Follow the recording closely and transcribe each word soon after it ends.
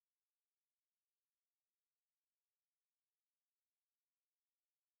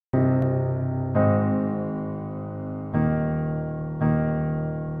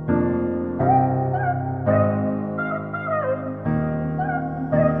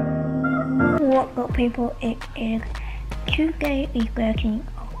What's up people, it is Tuesday the 13th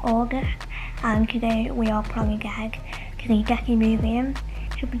of August and today we are planning to head to the Getty Museum.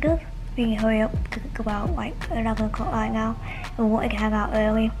 So we just really hurry up because it's about like 11 o'clock right now and we wanted to head out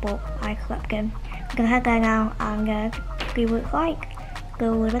early but I slept in. We're going to head there now and see what it's like. So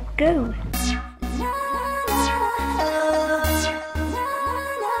let's go!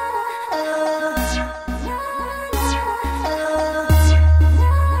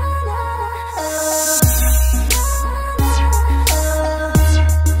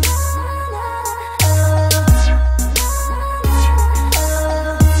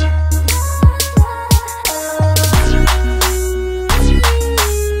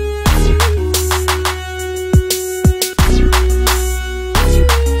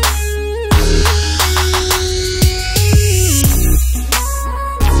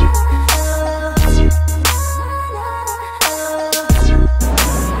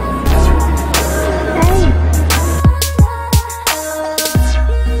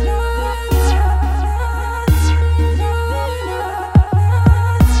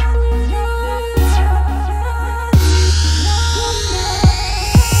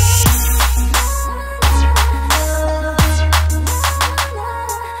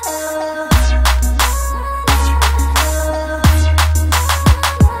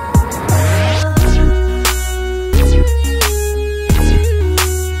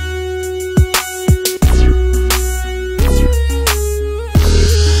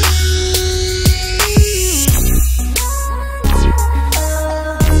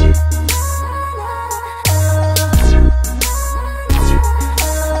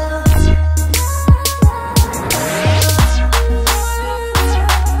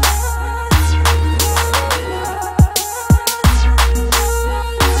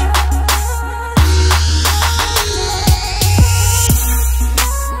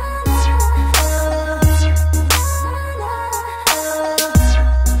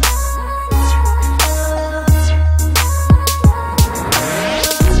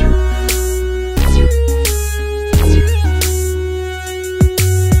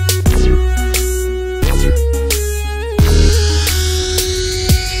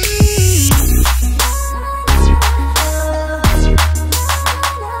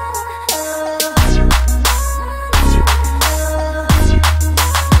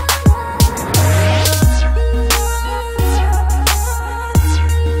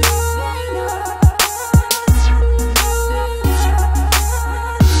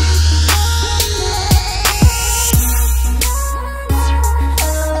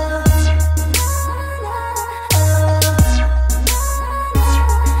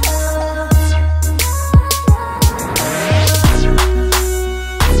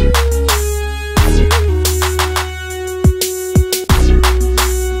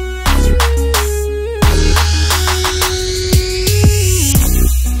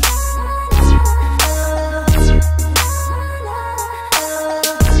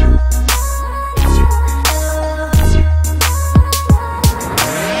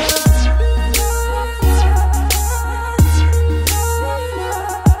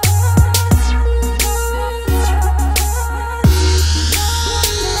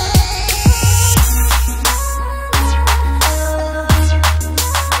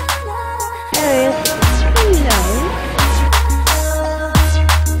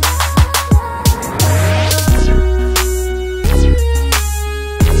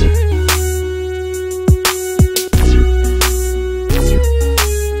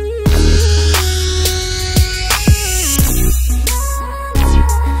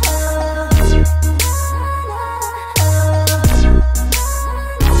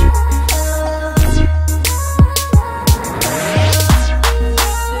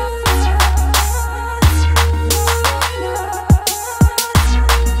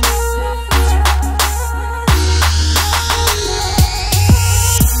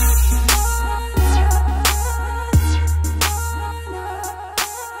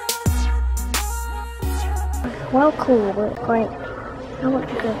 Well, cool, but it's like, how much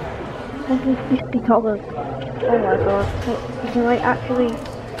is it? $150. Oh my god, like, you can like actually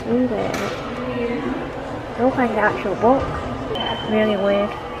move it. It looks like an actual book. Really weird.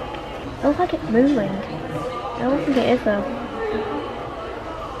 It looks like it's moving. I don't think it is though.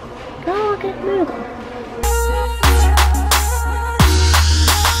 Oh, look, it's moving.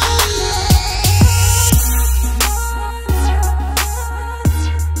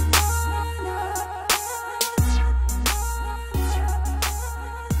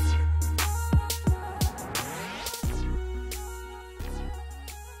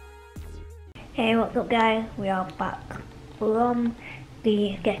 Hey, what's up guys, we are back from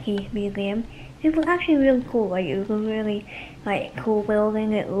the Getty Museum. It was actually really cool. Like, it was a really like cool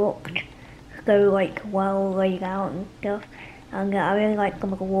building. It looked so like well laid out and stuff. And I really liked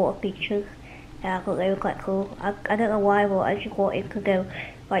some of the water features. I thought they were quite cool. I don't know why, but I just wanted to go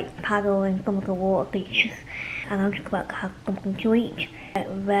like paddle in some of the water features. And I'm just about to have something to eat.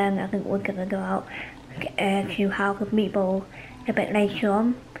 Then I think we're gonna go out to have a meatball a bit later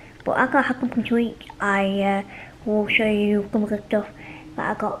on. But after I have something to eat, I will show you some of the stuff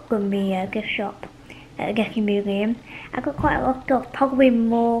that I got from the gift shop at the Getty Museum. I got quite a lot of stuff, probably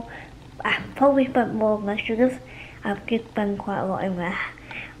more. I probably spent more than I should have. I did spend quite a lot in there.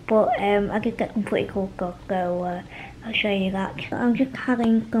 But I did get some pretty cool stuff, so I'll show you that. I'm just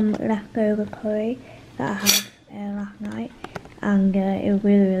having some leftover curry that I had last night, and it was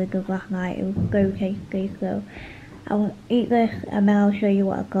really good last night. It was so tasty, so I'll eat this and then I'll show you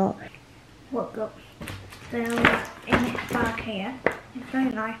what I got. So in this bag here, it's a very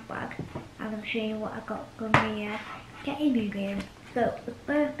nice bag, and I'll show you what I got from the Getty Museum. So the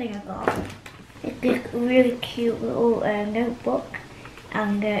first thing I got is this really cute little notebook,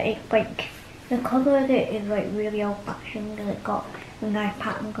 and it's like, the colour of it is like really old fashioned, and it's got a nice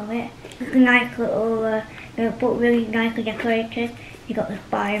pattern on it. It's a nice little notebook, really nicely decorated. You got the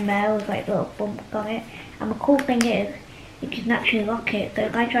spine there with like little bumps on it, and the cool thing is you can actually lock it, so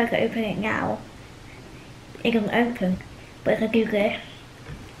if I try to open it now, it doesn't open, but if I do this,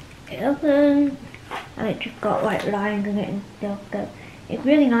 it opens, and it just got like lines in it and stuff, so it's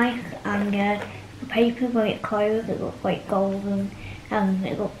really nice. And the paper, when it's closed, it looks like golden, and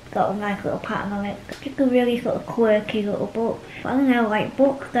it got a nice little pattern on it. It's just a really sort of quirky little book. I don't know, like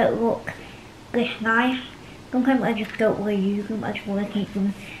books that look this nice, sometimes I just don't really use them. I just want to keep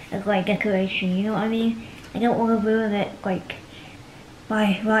them as like decoration, you know what I mean? I don't want to ruin it like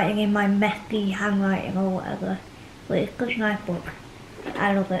by writing in my messy handwriting or whatever. But it's such a nice book.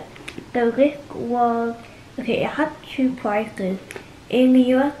 I love it. So this was, okay, it had two prices. In the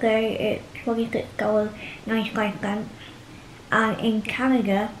USA it's $26.95, and in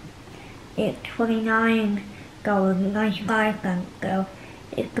Canada it's $29.95, so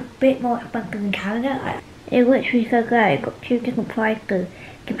it's a bit more expensive in Canada. It literally says there it got two different prices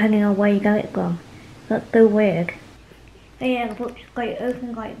depending on where you get it from. That's so weird. So yeah, the book's like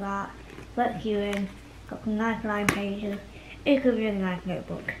open like that, lets you in, got some nice line pages. It's a really nice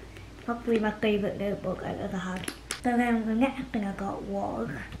notebook. Probably my favourite notebook I've ever had. So then the next thing I got was,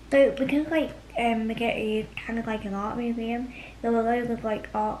 so because like the Getty is kind of like an art museum, there were loads of like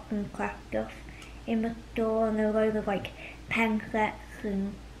art and craft stuff in the store, and there were loads of like pen sets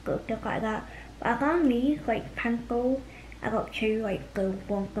and stuff like that. But I found these like pencils. I got two, like the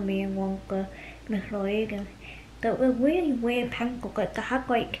one for me and one for Miss Lloyd, and so they're really weird pencils. Like they had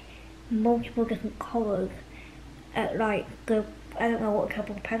like multiple different colours at like the, I don't know what type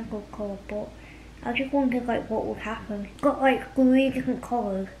of pencil colour, but I just wondered like what would happen. It's got like 3 different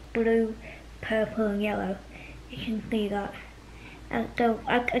colours, blue, purple and yellow. You can see that. And so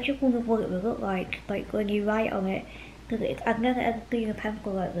I just wondered what it would look like when you write on it. Because I've never ever seen a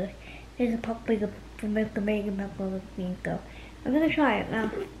pencil like this. This is probably the most amazing pencil I've seen, so I'm going to try it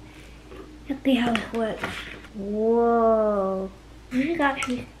now. Let's see how it works. Whoa! This is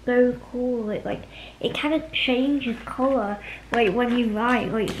actually so cool. Like it kind of changes colour like when you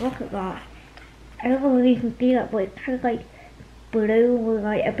write. Like look at that. I don't know if you can see that, but it's kind of like blue with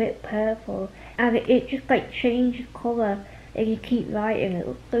like a bit purple, and it just like changes colour if you keep writing. It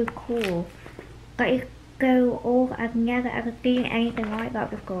looks so cool. Like it's so awesome. I've never ever seen anything like that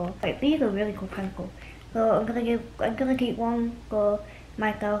before. Like these are really cool pencils. So I'm gonna keep one for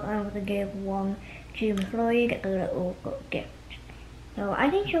myself, and I'm gonna give one to Miss Lloyd, get the little gift. So I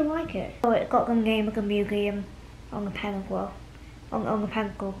think she'll like it. So it's got the name of the museum on the pen as well. On the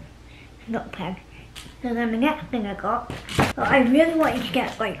pencil. Not the pen. So then the next thing I got, so I really wanted to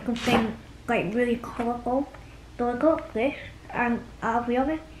get like something like really colourful. So I got this, and I'll be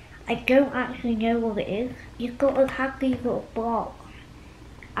honest, I don't actually know what it is. You've got to have these little blocks,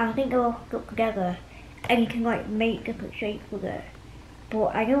 and I think they're all stuck together, and you can like make different shapes with it.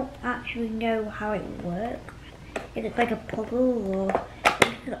 But I don't actually know how it works. Is it like a puzzle, or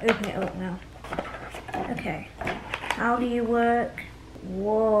I'm just gonna open it up now. Okay, how do you work?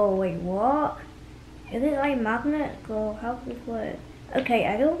 Whoa, wait, what? Is it like magnets, or how does this work? Okay,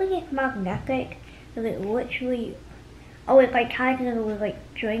 I don't think it's magnetic, because it literally, oh, it's like tied together with like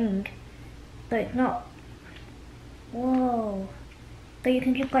string, so it's not, whoa. So you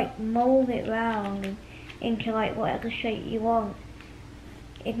can just like mold it round into like whatever shape you want.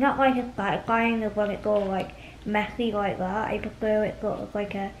 It's not like a satisfying of when it's all like messy like that. I prefer it sort of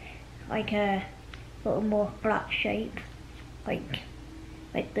like a little more flat shape, like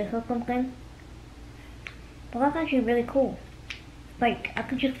like this or something. But that's actually really cool. Like, I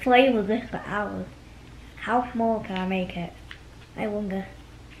could just play with this for hours. How small can I make it? I wonder.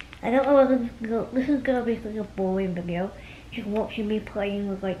 I don't know whether this is gonna be such a boring video, just watching me playing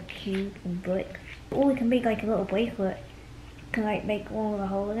with like cubes and bricks. Or we can make like a little bracelet. Can like make one with a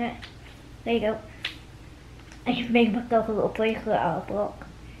hole in it. There you go. I just made myself a little bracelet out of block.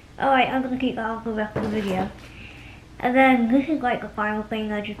 Alright, I'm gonna keep that on for the rest of the video. And then this is like the final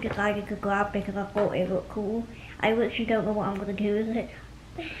thing I just decided to grab because I thought it looked cool. I literally don't know what I'm gonna do with it.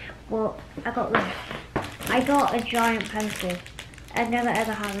 Well, I got this. I got a giant pencil. I've never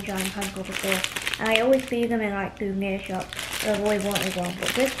ever had a giant pencil before. And I always see them in like souvenir shops. I've always wanted one. But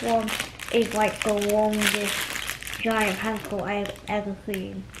this one is like the longest giant pencil I've ever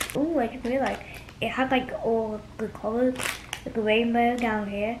seen. Ooh, I just realised it has like all the colours. Like the rainbow down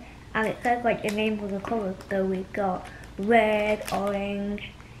here. And it says like the names of the colours. So we've got red,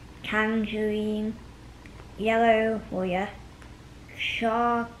 orange, tangerine, yellow, well yeah,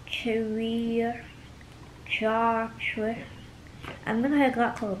 chartreuse. I've never heard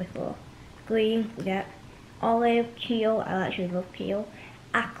that colour before. Green, yeah. Olive, teal, I actually love teal.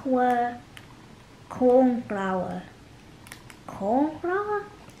 Aqua, cornflower. Cornflower?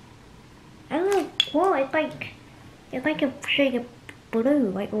 I don't know, well, it's like a shade of blue,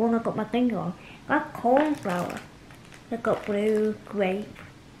 like the one I got my finger on. That's cornflower. I've got blue, grape.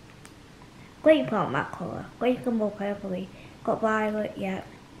 Grape's not that colour. Grape's more purpley. Got violet, yeah.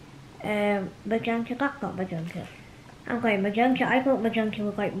 Magenta, that's not magenta. I'm going magenta. I thought magenta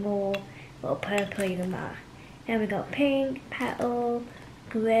was like more little purpley than that. Then we got pink, petal,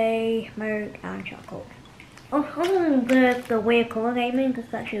 grey, smoke, and chocolate. Oh, other than the weird colour naming, this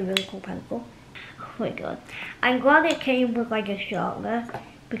is actually a really cool pencil. Oh my god. I'm glad it came with like a sharpener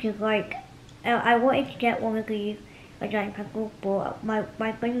because like I wanted to get one of these like giant pencils, but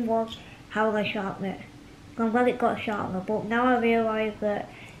my thing was how would I sharpen it. So I'm glad it got a sharpener, but now I realise that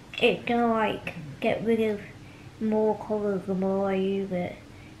it's gonna like get rid of more colours the more I use it.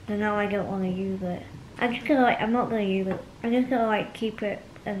 So now I don't want to use it. I'm just gonna like, I'm not gonna use it. I'm just gonna like keep it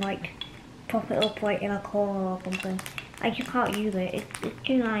and like prop it up like in a corner or something. I just can't use it. It's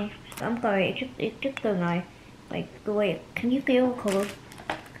too nice. I'm sorry. It's just so nice. Like the way. Can you see all the colours?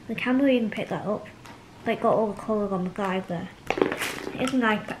 The camera even picked that up. Like got all the colours on the side there. It's a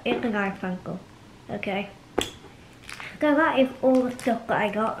nice pencil. Okay. So that is all the stuff that I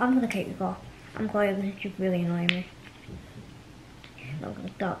got. I'm gonna take this off. I'm sorry, this is just really annoying me. I'm not gonna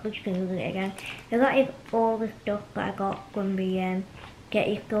stop, we're just gonna do it again. So that is all the stuff that I got from the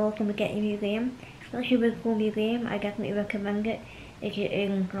Getty store from the Getty Museum. It's actually a really cool museum. I definitely recommend it if you're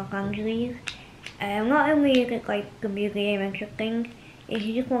in Los Angeles. Not only is it like the museum interesting, if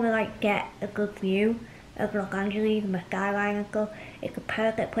you just want to like get a good view of Los Angeles and the skyline and stuff, it's a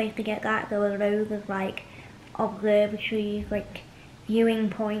perfect place to get that. There are loads of like observatories, like viewing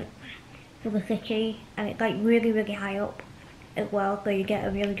points for the city, and it's like really high up as well, so you get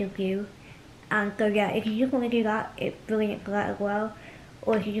a really good view. And so yeah, if you just want to do that, it's brilliant for that as well.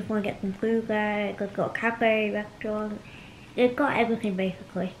 Or if you just want to get some food there, it's got a cafe, restaurant, it's got everything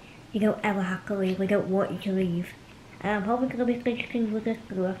basically. You don't ever have to leave, we don't want you to leave. And I'm probably going to be finishing with this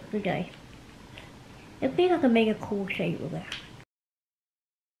for the rest of the day. It feels like a mega cool shape with it.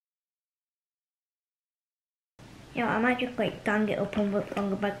 You know, I might just like stand it up on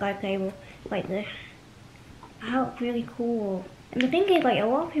the bedside table like this. Wow, it's really cool. And the thing is, like, a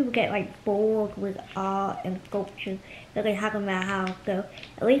lot of people get like bored with art and sculptures that they have in their house. So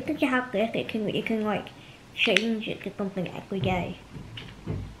at least if you have this, you can like change it to something every day.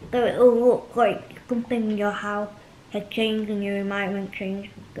 So it'll look like something in your house has changed and your environment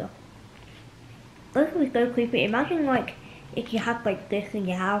changed and stuff. This was so creepy. Imagine like if you had like this in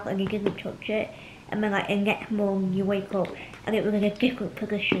your house and you didn't touch it, and then like the next morning you wake up and it was in a different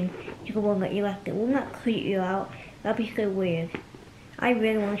position to the one that you left it. Wouldn't that creep you out? That'd be so weird. I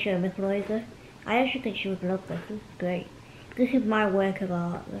really want to show Miss Loiza. I actually think she would love this. This is great. This is my work of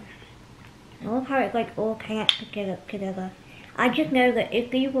art. I love how it's like all connected together. I just know that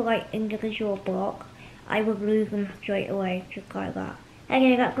if these were like individual blocks, I would lose them straight away, just like that.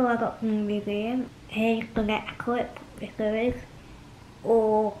 Okay, that's all I got from the museum. Here's the next clip, if there is.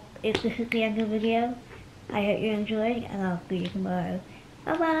 Or if this is the end of the video. I hope you enjoyed, and I'll see you tomorrow.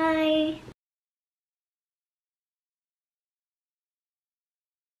 Bye bye!